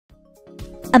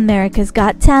America's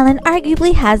Got Talent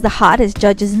arguably has the hottest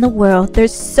judges in the world. They're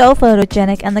so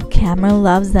photogenic and the camera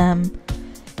loves them.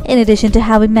 In addition to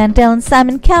Howie Mandel and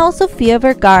Simon Cowell, Sofia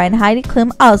Vergara and Heidi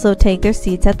Klum also take their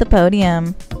seats at the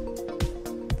podium.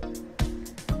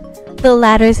 The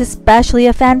latter is especially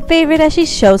a fan favorite as she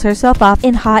shows herself off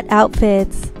in hot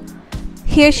outfits.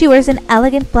 Here she wears an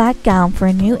elegant black gown for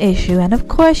a new issue, and of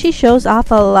course she shows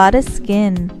off a lot of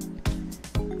skin.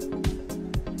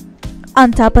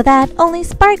 On top of that, only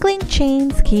sparkling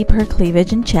chains keep her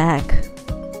cleavage in check.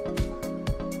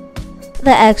 The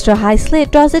extra high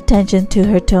slit draws attention to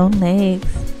her toned legs.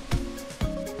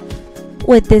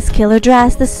 With this killer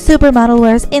dress, the supermodel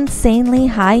wears insanely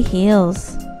high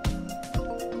heels.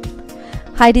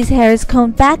 Heidi's hair is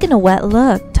combed back in a wet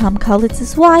look. Tom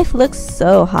Cullitz's wife looks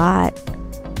so hot.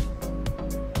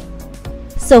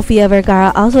 Sofia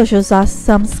Vergara also shows off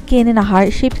some skin in a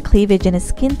heart-shaped cleavage in a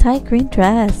skin-tight green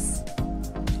dress.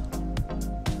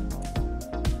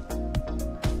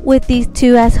 With these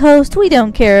two as hosts, we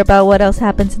don't care about what else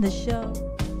happens in the show.